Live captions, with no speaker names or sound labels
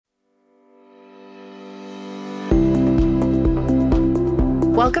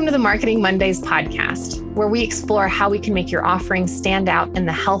Welcome to the Marketing Mondays podcast, where we explore how we can make your offering stand out in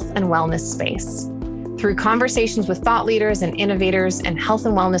the health and wellness space. Through conversations with thought leaders and innovators in health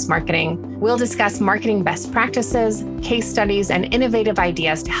and wellness marketing, we'll discuss marketing best practices, case studies, and innovative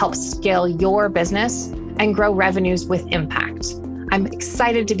ideas to help scale your business and grow revenues with impact. I'm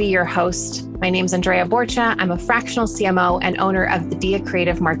excited to be your host. My name's Andrea Borcha. I'm a fractional CMO and owner of the Dia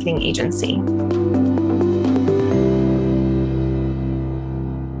Creative Marketing Agency.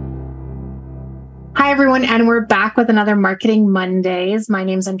 Hi, everyone, and we're back with another Marketing Mondays. My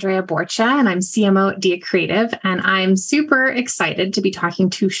name's Andrea Borcha, and I'm CMO at Dia Creative, and I'm super excited to be talking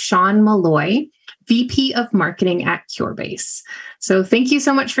to Sean Malloy, VP of Marketing at Curebase. So thank you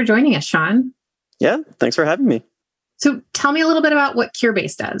so much for joining us, Sean. Yeah, thanks for having me. So tell me a little bit about what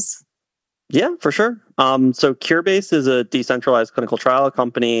Curebase does. Yeah, for sure. So Curebase is a decentralized clinical trial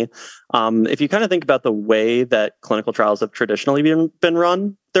company. If you kind of think about the way that clinical trials have traditionally been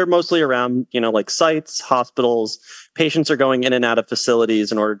run, they're mostly around, like sites, hospitals. Patients are going in and out of facilities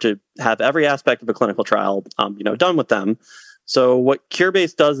in order to have every aspect of a clinical trial, done with them. So what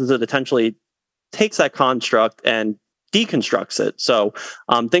Curebase does is it essentially takes that construct and deconstructs it. So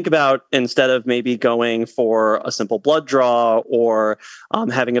think about, instead of maybe going for a simple blood draw or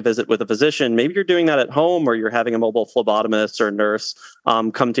having a visit with a physician, maybe you're doing that at home, or you're having a mobile phlebotomist or nurse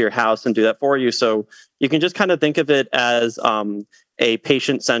come to your house and do that for you. So you can just kind of think of it as a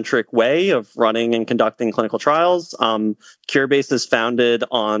patient-centric way of running and conducting clinical trials. Curebase is founded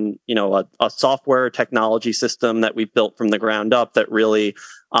on, a software technology system that we built from the ground up that really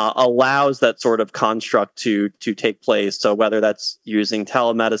allows that sort of construct to take place. So whether that's using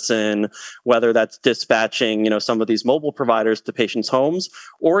telemedicine, whether that's dispatching, some of these mobile providers to patients' homes,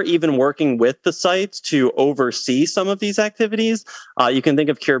 or even working with the sites to oversee some of these activities, you can think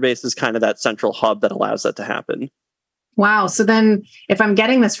of Curebase as kind of that central hub that allows that to happen. Wow. So then if I'm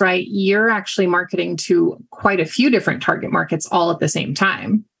getting this right, you're actually marketing to quite a few different target markets all at the same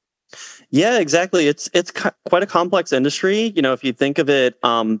time. Yeah, exactly. It's quite a complex industry. If you think of it,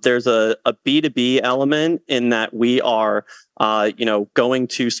 there's a B2B element in that we are, going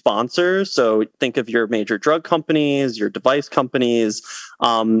to sponsors. So think of your major drug companies, your device companies,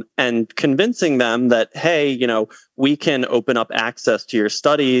 and convincing them that, hey, we can open up access to your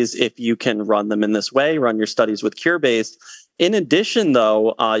studies if you can run them in this way, run your studies with Curebase. In addition,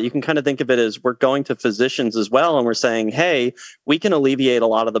 though, you can kind of think of it as we're going to physicians as well, and we're saying, hey, we can alleviate a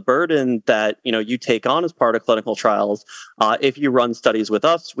lot of the burden that you take on as part of clinical trials. If you run studies with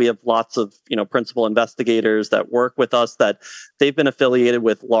us, we have lots of principal investigators that work with us that they've been affiliated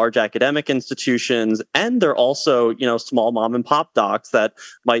with large academic institutions, and they're also small mom and pop docs that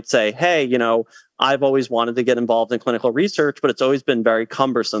might say, hey, I've always wanted to get involved in clinical research, but it's always been very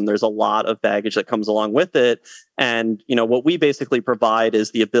cumbersome. There's a lot of baggage that comes along with it. And, what we basically provide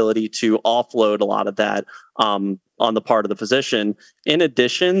is the ability to offload a lot of that on the part of the physician. In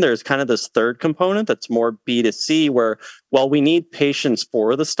addition, there's kind of this third component that's more B2C, where, we need patients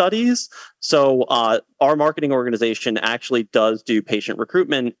for the studies. So our marketing organization actually does do patient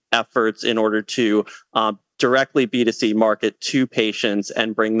recruitment efforts in order to directly B2C market to patients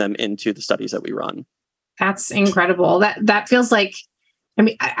and bring them into the studies that we run. That's incredible. That feels like,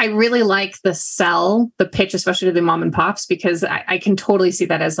 I really like the pitch, especially to the mom and pops, because I can totally see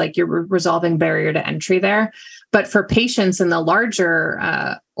that as like you're resolving barrier to entry there. But for patients in the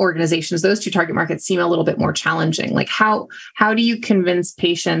larger organizations, those two target markets seem a little bit more challenging. Like how do you convince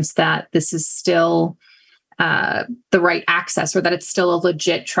patients that this is still the right access, or that it's still a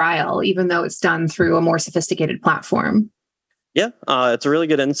legit trial, even though it's done through a more sophisticated platform? Yeah, it's a really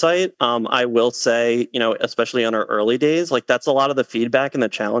good insight. I will say, especially on our early days, like that's a lot of the feedback and the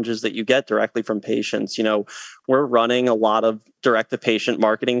challenges that you get directly from patients. We're running a lot of direct-to-patient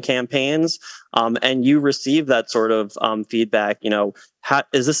marketing campaigns, and you receive that sort of feedback.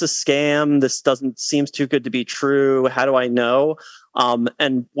 Is this a scam? This seems too good to be true. How do I know?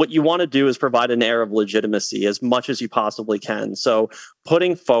 And what you want to do is provide an air of legitimacy as much as you possibly can. So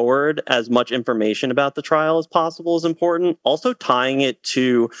putting forward as much information about the trial as possible is important. Also tying it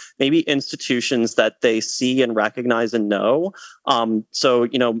to maybe institutions that they see and recognize and know. So,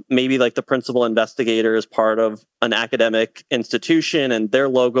 maybe like the principal investigator is part of an academic institution and their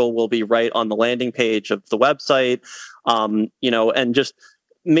logo will be right on the landing page of the website, and just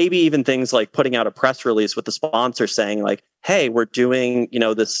maybe even things like putting out a press release with the sponsor saying like, hey, we're doing,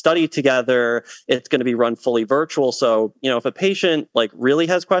 this study together. It's going to be run fully virtual. So, if a patient like really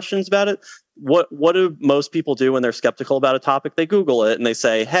has questions about it, what do most people do when they're skeptical about a topic? They Google it and they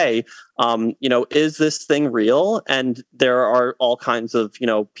say, hey, is this thing real? And there are all kinds of,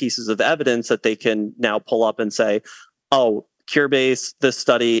 pieces of evidence that they can now pull up and say, oh, Curebase, this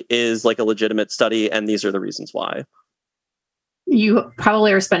study is like a legitimate study, and these are the reasons why. You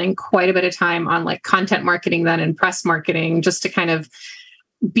probably are spending quite a bit of time on like content marketing then and press marketing just to kind of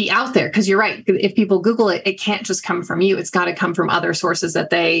be out there. Because you're right. If people Google it, it can't just come from you. It's got to come from other sources that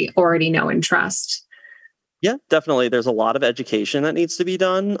they already know and trust. Yeah, definitely. There's a lot of education that needs to be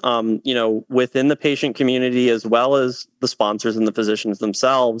done, within the patient community as well as the sponsors and the physicians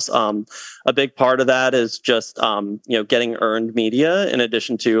themselves. A big part of that is just, getting earned media in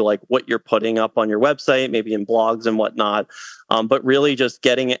addition to like what you're putting up on your website, maybe in blogs and whatnot. But really just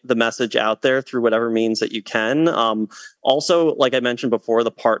getting the message out there through whatever means that you can. Also, like I mentioned before,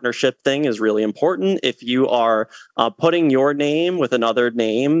 the partnership thing is really important. If you are putting your name with another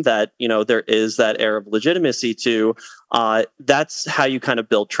name that, there is that air of legitimacy to, that's how you kind of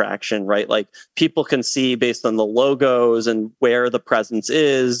build traction, right? Like people can see based on the logos and where the presence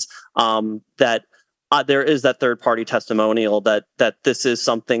is, that there is that third-party testimonial that this is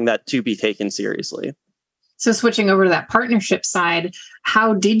something that to be taken seriously. So switching over to that partnership side,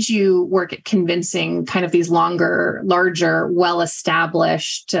 how did you work at convincing kind of these larger,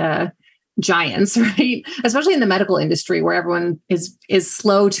 well-established giants, right? Especially in the medical industry where everyone is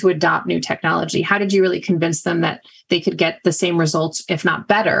slow to adopt new technology. How did you really convince them that they could get the same results, if not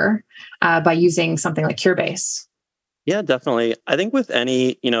better, by using something like Curebase? Yeah, definitely. I think with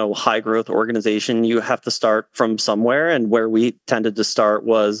any, high growth organization, you have to start from somewhere. And where we tended to start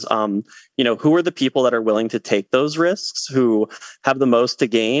was, who are the people that are willing to take those risks, who have the most to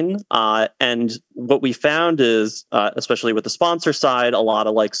gain? And what we found is, especially with the sponsor side, a lot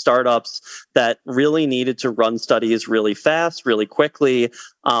of like startups that really needed to run studies really fast, really quickly.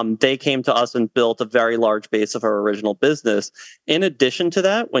 They came to us and built a very large base of our original business. In addition to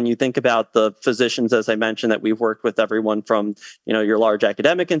that, when you think about the physicians, as I mentioned, that we've worked with everyone from, your large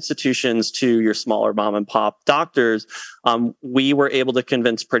academic institutions to your smaller mom and pop doctors, we were able to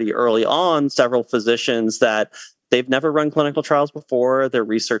convince pretty early on several physicians that they've never run clinical trials before. They're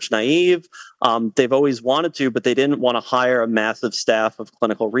research naive. They've always wanted to, but they didn't want to hire a massive staff of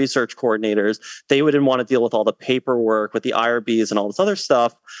clinical research coordinators. They wouldn't want to deal with all the paperwork with the IRBs and all this other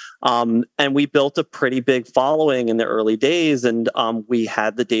stuff. And we built a pretty big following in the early days, and we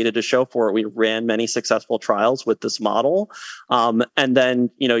had the data to show for it. We ran many successful trials with this model. And then,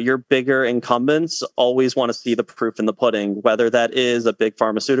 your bigger incumbents always want to see the proof in the pudding, whether that is a big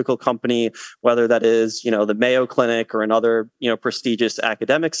pharmaceutical company, whether that is, the Mayo Clinic or another, prestigious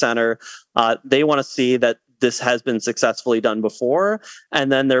academic center. They want to see that this has been successfully done before,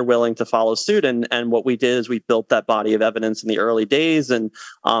 and then they're willing to follow suit. And what we did is we built that body of evidence in the early days, and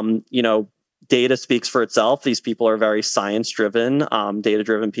data speaks for itself. These people are very science-driven,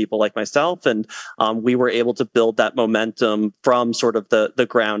 data-driven people like myself, and we were able to build that momentum from sort of the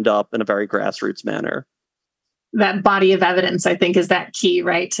ground up in a very grassroots manner. That body of evidence, I think, is that key,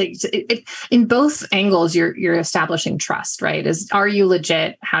 right? In both angles, you're establishing trust, right? Are you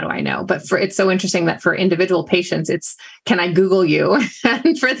legit? How do I know? But it's so interesting that for individual patients, it's, can I Google you?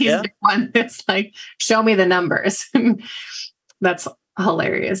 And for these big ones, it's like, show me the numbers. That's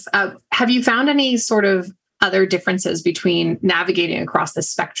hilarious. Have you found any sort of other differences between navigating across the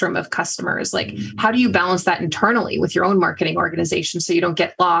spectrum of customers? Like, how do you balance that internally with your own marketing organization so you don't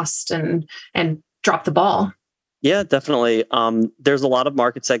get lost and drop the ball? Yeah, definitely. There's a lot of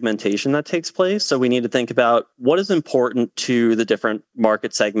market segmentation that takes place. So we need to think about what is important to the different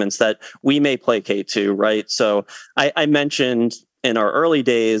market segments that we may placate to, right? So I mentioned in our early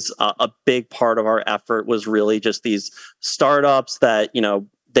days, a big part of our effort was really just these startups that,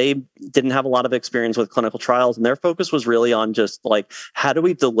 they didn't have a lot of experience with clinical trials, and their focus was really on just like, how do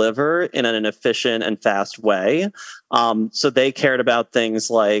we deliver in an efficient and fast way? So they cared about things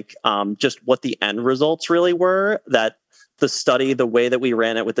like just what the end results really were, that the study, the way that we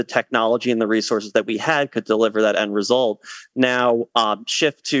ran it with the technology and the resources that we had could deliver that end result. Now,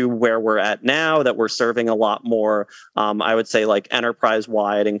 shift to where we're at now, that we're serving a lot more, I would say like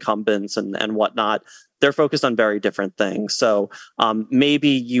enterprise-wide incumbents and whatnot. They're focused on very different things. So maybe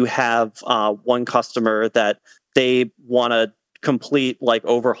you have one customer that they want to complete like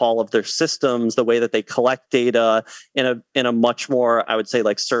overhaul of their systems, the way that they collect data in a much more, I would say,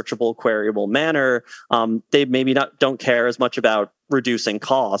 like searchable, queryable manner. They maybe don't care as much about reducing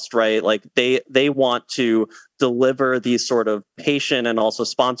cost, right? Like they want to deliver these sort of patient and also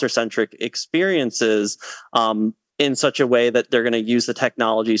sponsor-centric experiences in such a way that they're going to use the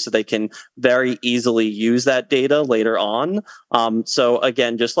technology so they can very easily use that data later on. So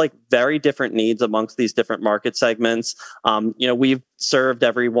again, just like very different needs amongst these different market segments. We've served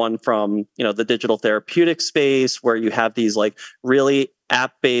everyone from, the digital therapeutic space, where you have these like really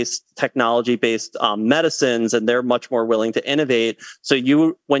app-based, technology-based medicines, and they're much more willing to innovate. So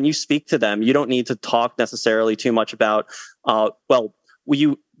when you speak to them, you don't need to talk necessarily too much about,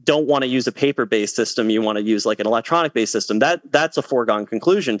 you don't want to use a paper-based system, you want to use like an electronic-based system. That's a foregone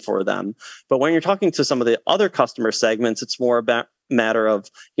conclusion for them. But when you're talking to some of the other customer segments, it's more about matter of,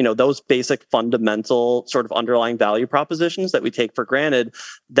 those basic fundamental sort of underlying value propositions that we take for granted.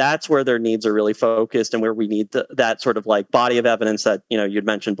 That's where their needs are really focused, and where we need that sort of like body of evidence that, you'd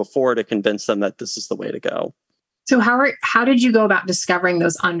mentioned before, to convince them that this is the way to go. So how did you go about discovering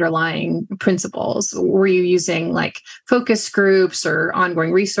those underlying principles? Were you using like focus groups or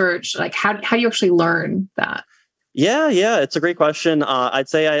ongoing research? Like how do you actually learn that? Yeah, it's a great question. I'd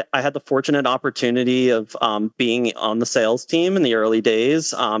say I had the fortunate opportunity of being on the sales team in the early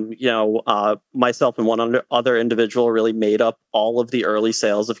days. Myself and one other individual really made up all of the early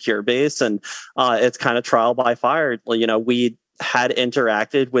sales of Curebase, and it's kind of trial by fire. We had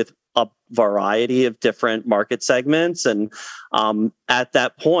interacted with a variety of different market segments. And at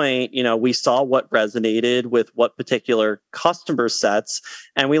that point, we saw what resonated with what particular customer sets.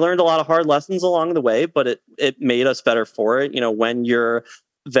 And we learned a lot of hard lessons along the way, but it made us better for it. When you're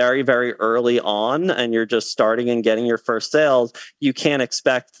very, very early on and you're just starting and getting your first sales, you can't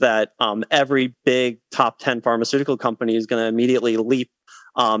expect that every big top 10 pharmaceutical company is going to immediately leap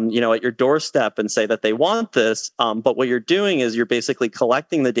at your doorstep and say that they want this. But what you're doing is you're basically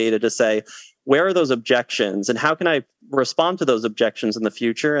collecting the data to say, where are those objections and how can I respond to those objections in the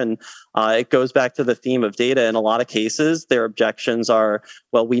future? And it goes back to the theme of data. In a lot of cases, their objections are,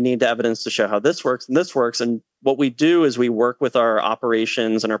 well, we need evidence to show how this works and this works. And what we do is we work with our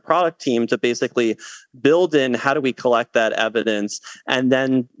operations and our product team to basically build in how do we collect that evidence and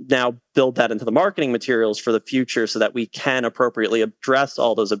then now build that into the marketing materials for the future so that we can appropriately address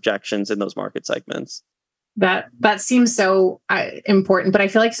all those objections in those market segments. That seems so important, but I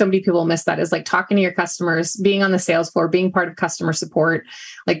feel like so many people miss that, is like talking to your customers, being on the sales floor, being part of customer support.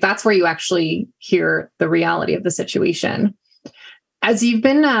 Like that's where you actually hear the reality of the situation. As you've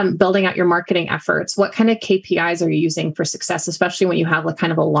been building out your marketing efforts, what kind of KPIs are you using for success, especially when you have like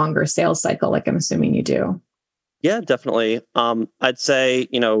kind of a longer sales cycle, like I'm assuming you do? Yeah, definitely. I'd say,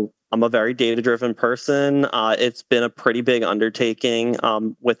 I'm a very data-driven person. It's been a pretty big undertaking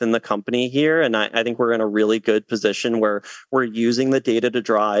within the company here. And I think we're in a really good position where we're using the data to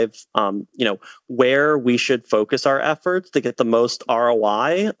drive, where we should focus our efforts to get the most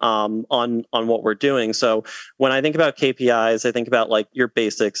ROI on what we're doing. So when I think about KPIs, I think about like your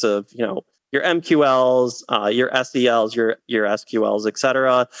basics of, your MQLs, your SELs, your SQLs, et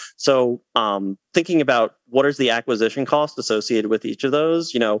cetera. So thinking about what is the acquisition cost associated with each of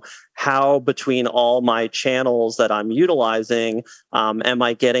those, how between all my channels that I'm utilizing, am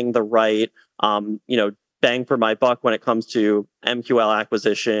I getting the right, bang for my buck when it comes to MQL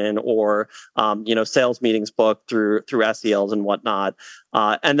acquisition or, sales meetings booked through SELs and whatnot.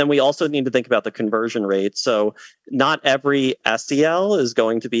 And then we also need to think about the conversion rate. So not every SEL is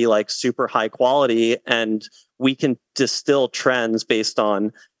going to be like super high quality, and we can distill trends based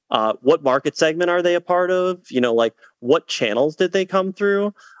on what market segment are they a part of? Like what channels did they come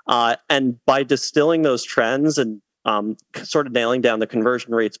through? And by distilling those trends and sort of nailing down the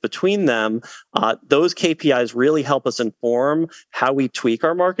conversion rates between them, those KPIs really help us inform how we tweak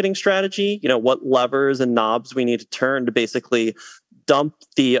our marketing strategy, what levers and knobs we need to turn to basically dump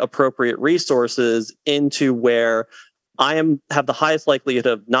the appropriate resources into where I have the highest likelihood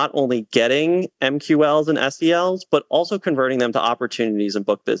of not only getting MQLs and SELs, but also converting them to opportunities and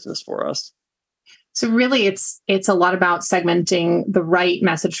book business for us. So really, it's a lot about segmenting the right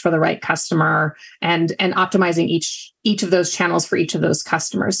message for the right customer and optimizing each of those channels for each of those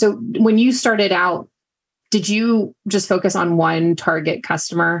customers. So when you started out, did you just focus on one target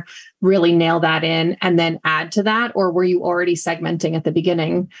customer, really nail that in, and then add to that? Or were you already segmenting at the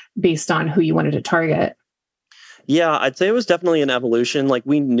beginning based on who you wanted to target? Yeah, I'd say it was definitely an evolution. Like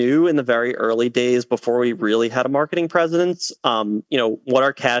we knew in the very early days before we really had a marketing presence, what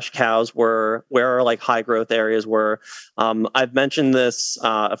our cash cows were, where our like high growth areas were. I've mentioned this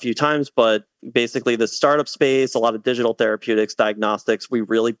a few times, but basically the startup space, a lot of digital therapeutics, diagnostics, we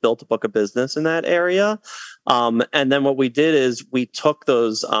really built a book of business in that area. And then what we did is we took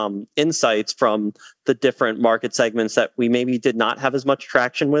those insights from the different market segments that we maybe did not have as much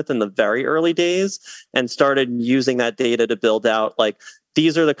traction with in the very early days and started using that data to build out like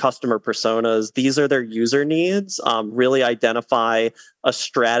these are the customer personas, these are their user needs, really identify a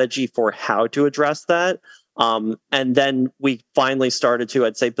strategy for how to address that. And then we finally started to,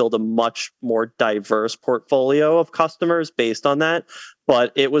 I'd say, build a much more diverse portfolio of customers based on that.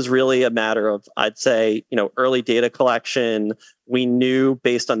 But it was really a matter of, I'd say, early data collection. We knew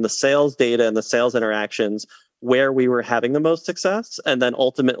based on the sales data and the sales interactions where we were having the most success, and then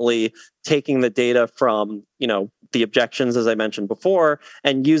ultimately taking the data from, the objections, as I mentioned before,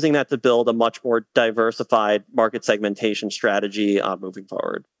 and using that to build a much more diversified market segmentation strategy moving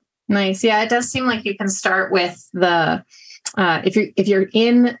forward. Nice. Yeah, it does seem like you can start with the if you're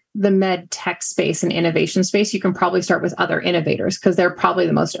in the med tech space and innovation space, you can probably start with other innovators because they're probably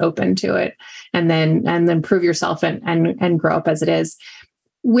the most open to it, and then prove yourself and grow up as it is.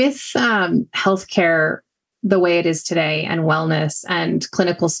 With healthcare the way it is today, and wellness and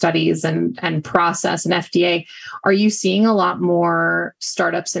clinical studies and process and FDA, are you seeing a lot more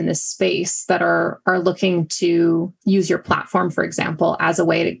startups in this space that are looking to use your platform, for example, as a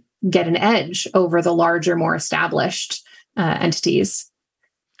way to get an edge over the larger, more established entities?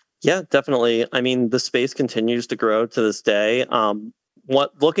 Yeah, definitely. I mean, the space continues to grow to this day.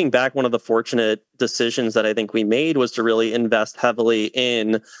 Looking back, one of the fortunate decisions that I think we made was to really invest heavily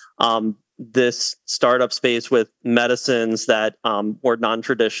in this startup space with medicines that were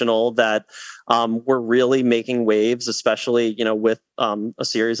non-traditional, that were really making waves, especially with a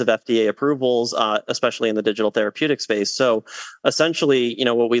series of FDA approvals, especially in the digital therapeutic space. So essentially,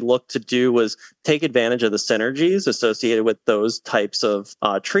 what we looked to do was take advantage of the synergies associated with those types of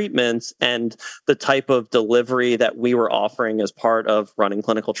treatments and the type of delivery that we were offering as part of running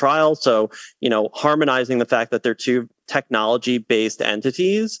clinical trials. So, harmonizing the fact that they're two technology-based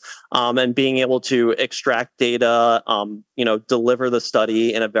entities, and being able to extract data, deliver the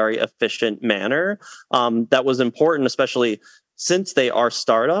study in a very efficient manner. That was important, especially since they are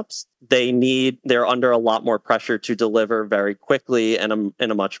startups. They're under a lot more pressure to deliver very quickly and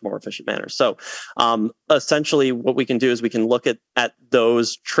in a much more efficient manner. So essentially what we can do is we can look at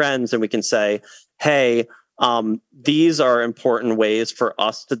those trends and we can say, hey, these are important ways for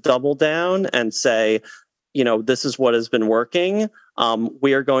us to double down and say, this is what has been working.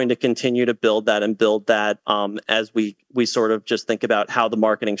 We are going to continue to build that as we sort of just think about how the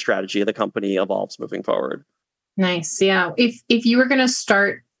marketing strategy of the company evolves moving forward. Nice. Yeah. If you were going to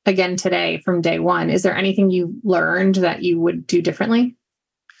start again today from day one, is there anything you learned that you would do differently?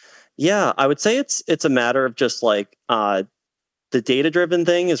 Yeah, I would say it's a matter of just like the data-driven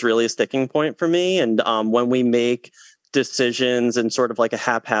thing is really a sticking point for me. And when we make decisions in sort of like a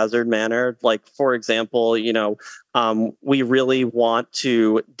haphazard manner, like for example, we really want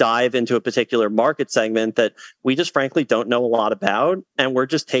to dive into a particular market segment that we just frankly don't know a lot about, and we're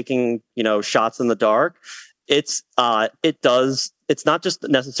just taking shots in the dark. It's not just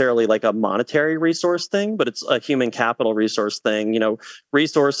necessarily like a monetary resource thing, but it's a human capital resource thing.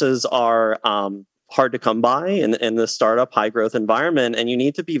 Resources are hard to come by in the startup high growth environment, and you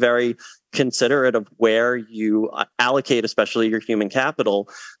need to be very considerate of where you allocate, especially your human capital.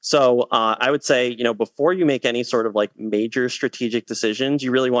 So I would say, before you make any sort of like major strategic decisions,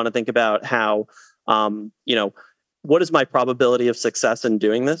 you really want to think about how, what is my probability of success in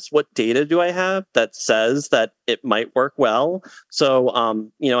doing this? What data do I have that says that it might work well? So,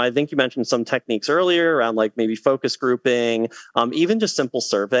 I think you mentioned some techniques earlier around like maybe focus grouping, even just simple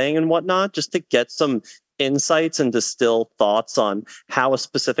surveying and whatnot, just to get some insights and distill thoughts on how a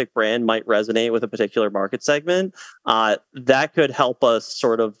specific brand might resonate with a particular market segment. That could help us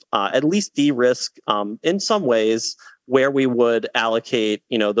sort of at least de-risk in some ways where we would allocate,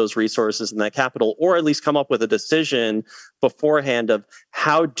 those resources and that capital, or at least come up with a decision beforehand of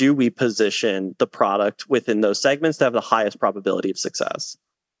how do we position the product within those segments to have the highest probability of success.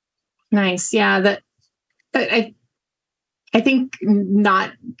 Nice. Yeah. I think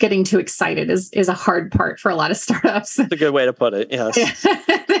not getting too excited is a hard part for a lot of startups. That's a good way to put it. Yes.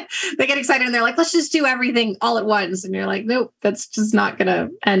 They get excited and they're like, let's just do everything all at once. And you're like, nope, that's just not going to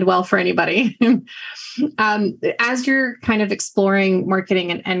end well for anybody. As you're kind of exploring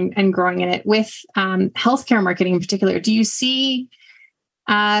marketing and growing in it with healthcare marketing in particular, do you see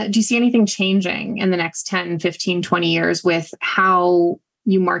anything changing in the next 10, 15, 20 years with how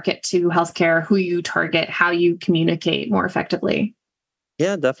you market to healthcare, who you target, how you communicate more effectively?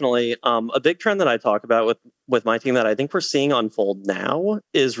 Yeah, definitely. A big trend that I talk about with my team that I think we're seeing unfold now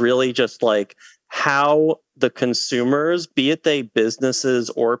is really just like how the consumers, be it they businesses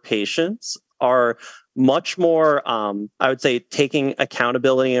or patients, are much more, I would say, taking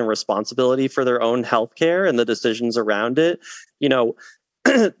accountability and responsibility for their own healthcare and the decisions around it.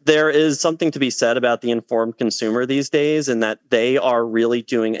 there is something to be said about the informed consumer these days, in that they are really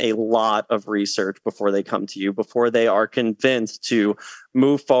doing a lot of research before they come to you, before they are convinced to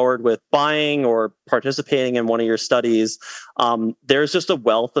move forward with buying or participating in one of your studies. There's just a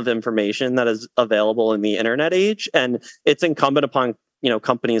wealth of information that is available in the internet age, and it's incumbent upon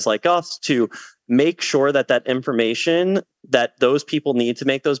companies like us to make sure that that information that those people need to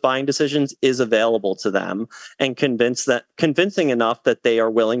make those buying decisions is available to them, and convincing enough that they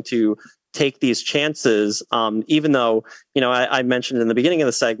are willing to take these chances. Even though, I mentioned in the beginning of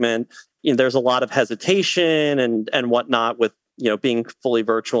the segment, there's a lot of hesitation and whatnot with, being fully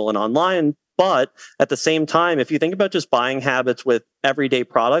virtual and online. But at the same time, if you think about just buying habits with everyday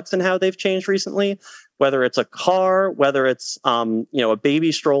products and how they've changed recently, whether it's a car, whether it's a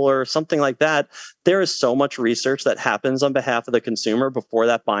baby stroller, something like that, there is so much research that happens on behalf of the consumer before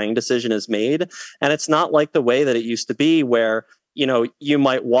that buying decision is made. And it's not like the way that it used to be, where you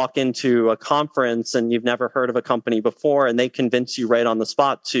might walk into a conference and you've never heard of a company before, and they convince you right on the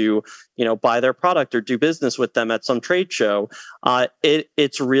spot to, buy their product or do business with them at some trade show.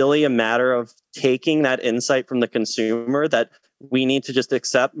 It's really a matter of taking that insight from the consumer that we need to just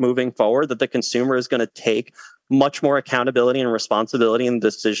accept moving forward, that the consumer is going to take much more accountability and responsibility in the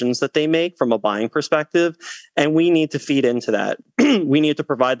decisions that they make from a buying perspective. And we need to feed into that. We need to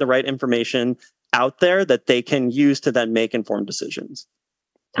provide the right information out there that they can use to then make informed decisions.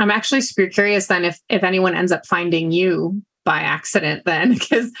 I'm actually super curious then if anyone ends up finding you by accident then,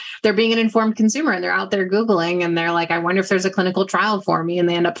 because they're being an informed consumer and they're out there Googling and they're like, I wonder if there's a clinical trial for me, and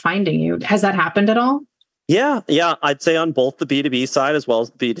they end up finding you. Has that happened at all? Yeah. I'd say on both the B2B side as well as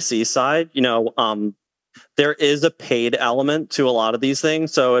the B2C side, there is a paid element to a lot of these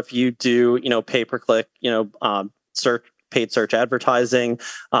things. So if you do, pay per click, paid search advertising,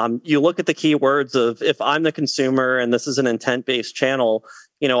 you look at the keywords of, if I'm the consumer and this is an intent-based channel,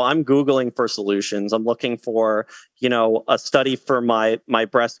 I'm Googling for solutions. I'm looking for, a study for my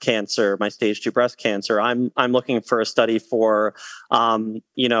breast cancer, my stage 2 breast cancer. I'm looking for a study for,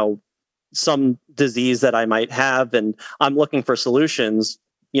 some disease that I might have, and I'm looking for solutions.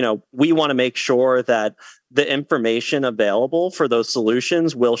 We want to make sure that the information available for those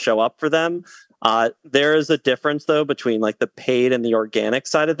solutions will show up for them. There is a difference, though, between like the paid and the organic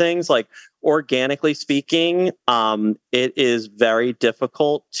side of things. Like, organically speaking, it is very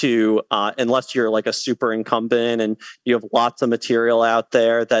difficult to, unless you're like a super incumbent and you have lots of material out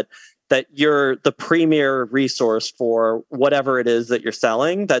there, that you're the premier resource for whatever it is that you're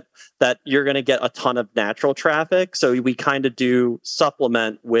selling, that you're going to get a ton of natural traffic. So we kind of do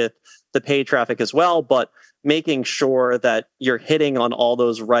supplement with the paid traffic as well, but making sure that you're hitting on all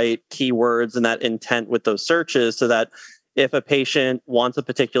those right keywords and that intent with those searches, so that if a patient wants a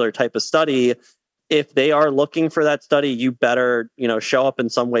particular type of study, if they are looking for that study, you better, show up in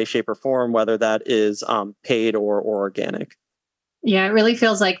some way, shape, or form, whether that is paid or organic. Yeah, it really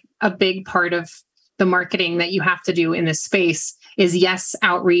feels like a big part of the marketing that you have to do in this space is, yes,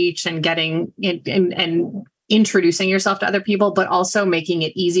 outreach and getting it and introducing yourself to other people, but also making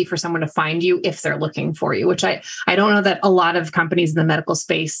it easy for someone to find you if they're looking for you, which I don't know that a lot of companies in the medical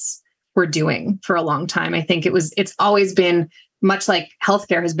space were doing for a long time. I think it's always been, much like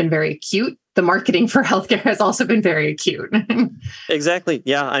healthcare has been very acute, the marketing for healthcare has also been very acute. Exactly.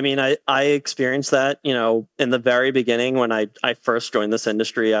 Yeah. I mean, I experienced that, in the very beginning when I first joined this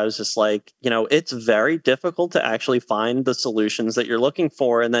industry. I was just like, it's very difficult to actually find the solutions that you're looking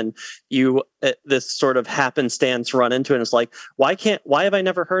for. And then this sort of happenstance run into it. And it's like, why have I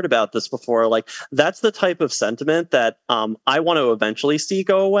never heard about this before? Like, that's the type of sentiment that I want to eventually see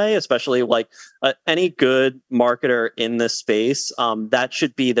go away, especially like any good marketer in this space. That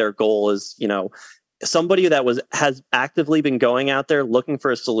should be their goal, is, somebody that has actively been going out there looking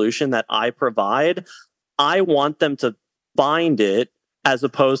for a solution that I provide. I want them to find it, as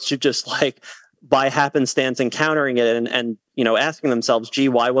opposed to just like by happenstance encountering it and asking themselves, gee,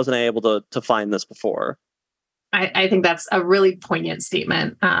 why wasn't I able to find this before? I think that's a really poignant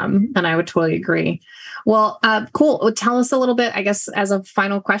statement. And I would totally agree. Well, cool. Well, tell us a little bit, I guess, as a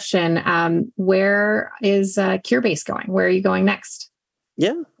final question, where is Curebase going? Where are you going next?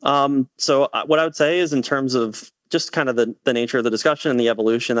 Yeah. So what I would say is, in terms of just kind of the nature of the discussion and the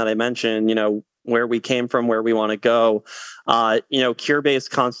evolution that I mentioned, where we came from, where we want to go, Curebase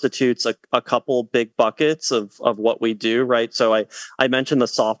constitutes a couple big buckets of what we do, right? So I mentioned the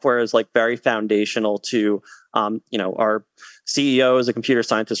software is like very foundational to, our CEO is a computer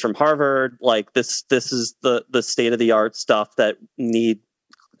scientist from Harvard. Like this is the state of the art stuff that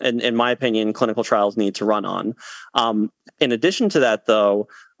in my opinion, clinical trials need to run on. In addition to that, though,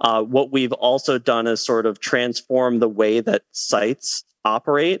 what we've also done is sort of transform the way that sites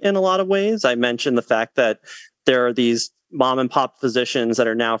operate in a lot of ways. I mentioned the fact that there are these mom and pop physicians that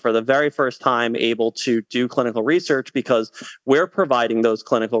are now for the very first time able to do clinical research because we're providing those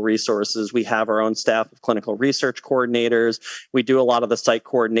clinical resources. We have our own staff of clinical research coordinators. We do a lot of the site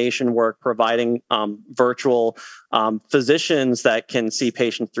coordination work, providing virtual physicians that can see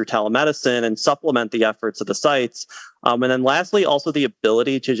patients through telemedicine and supplement the efforts of the sites. And then lastly, also the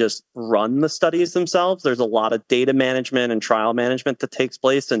ability to just run the studies themselves. There's a lot of data management and trial management that takes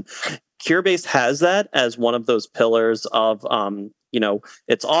place. And Curebase has that as one of those pillars of,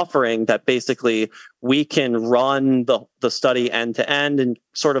 its offering, that basically we can run the study end to end in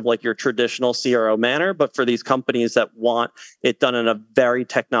sort of like your traditional CRO manner, but for these companies that want it done in a very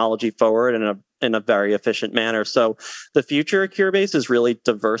technology forward and in a very efficient manner. So the future of Curebase is really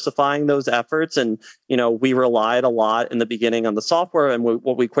diversifying those efforts. And, we relied a lot in the beginning on the software. And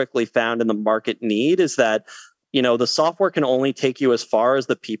what we quickly found in the market need is that the software can only take you as far as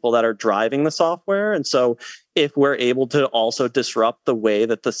the people that are driving the software. And so if we're able to also disrupt the way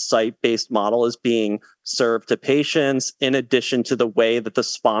that the site-based model is being served to patients, in addition to the way that the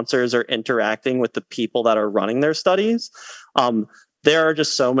sponsors are interacting with the people that are running their studies, there are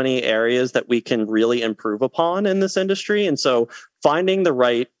just so many areas that we can really improve upon in this industry. And so finding the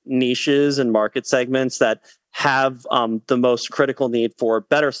right niches and market segments that have the most critical need for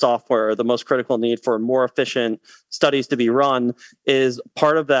better software, the most critical need for more efficient studies to be run is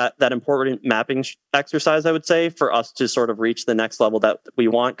part of that important mapping exercise, I would say, for us to sort of reach the next level that we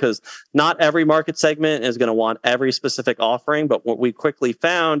want, because not every market segment is going to want every specific offering. But what we quickly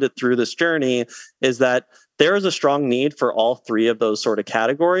found through this journey is that there is a strong need for all three of those sort of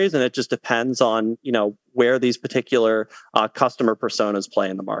categories. And it just depends on, where these particular customer personas play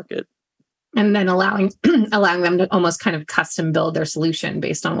in the market. And then allowing them to almost kind of custom build their solution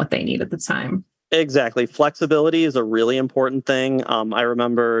based on what they need at the time. Exactly. Flexibility is a really important thing. I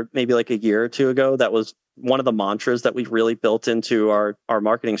remember maybe like a year or two ago, that was one of the mantras that we really built into our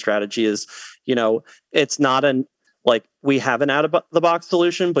marketing strategy is, it's not we have an out of the box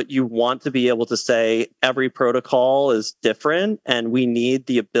solution, but you want to be able to say every protocol is different. And we need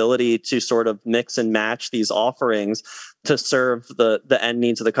the ability to sort of mix and match these offerings to serve the end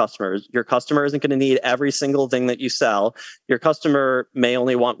needs of the customers. Your customer isn't going to need every single thing that you sell. Your customer may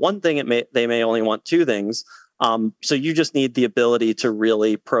only want one thing. They may only want two things. So you just need the ability to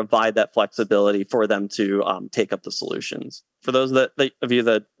really provide that flexibility for them to take up the solutions. For those of you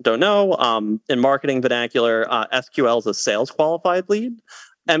that don't know, in marketing vernacular, SQL is a sales qualified lead.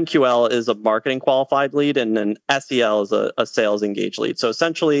 MQL is a marketing qualified lead, and then SEL is a sales engaged lead. So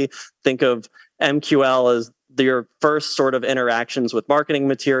essentially, think of MQL as your first sort of interactions with marketing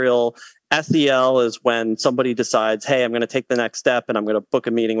material. SEL is when somebody decides, hey, I'm going to take the next step and I'm going to book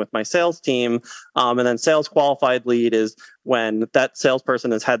a meeting with my sales team. And then sales qualified lead is when that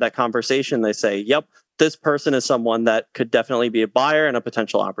salesperson has had that conversation. They say, yep, this person is someone that could definitely be a buyer and a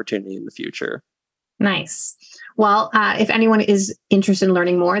potential opportunity in the future. Nice. Well, if anyone is interested in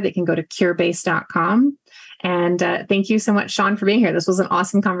learning more, they can go to curebase.com. And thank you so much, Sean, for being here. This was an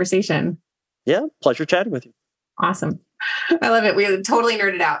awesome conversation. Yeah, pleasure chatting with you. Awesome. I love it. We totally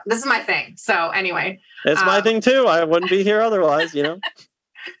nerded out. This is my thing. So anyway. It's my thing too. I wouldn't be here otherwise,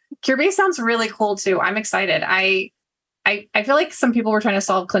 Curebase sounds really cool too. I'm excited. I feel like some people were trying to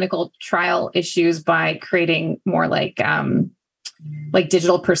solve clinical trial issues by creating more like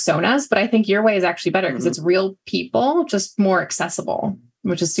digital personas, but I think your way is actually better because it's real people, just more accessible,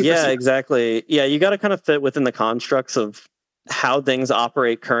 which is super. Exactly. Yeah, you got to kind of fit within the constructs of how things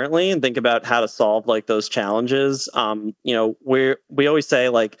operate currently and think about how to solve like those challenges. We always say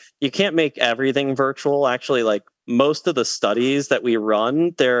like you can't make everything virtual. Actually, like most of the studies that we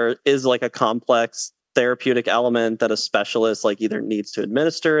run, there is like a complex therapeutic element that a specialist like either needs to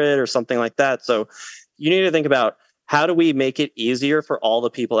administer it or something like that. So you need to think about how do we make it easier for all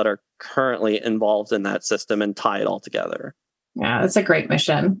the people that are currently involved in that system and tie it all together. Yeah, that's a great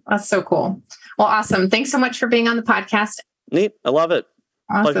mission. That's so cool. Well, awesome. Thanks so much for being on the podcast. Neat. I love it.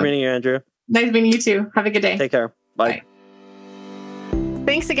 Awesome. Pleasure meeting you, Andrew. Nice meeting you too. Have a good day. Take care. Bye.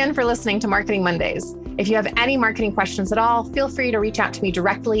 Thanks again for listening to Marketing Mondays. If you have any marketing questions at all, feel free to reach out to me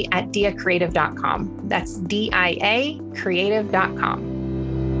directly at diacreative.com. That's DIA creative.com.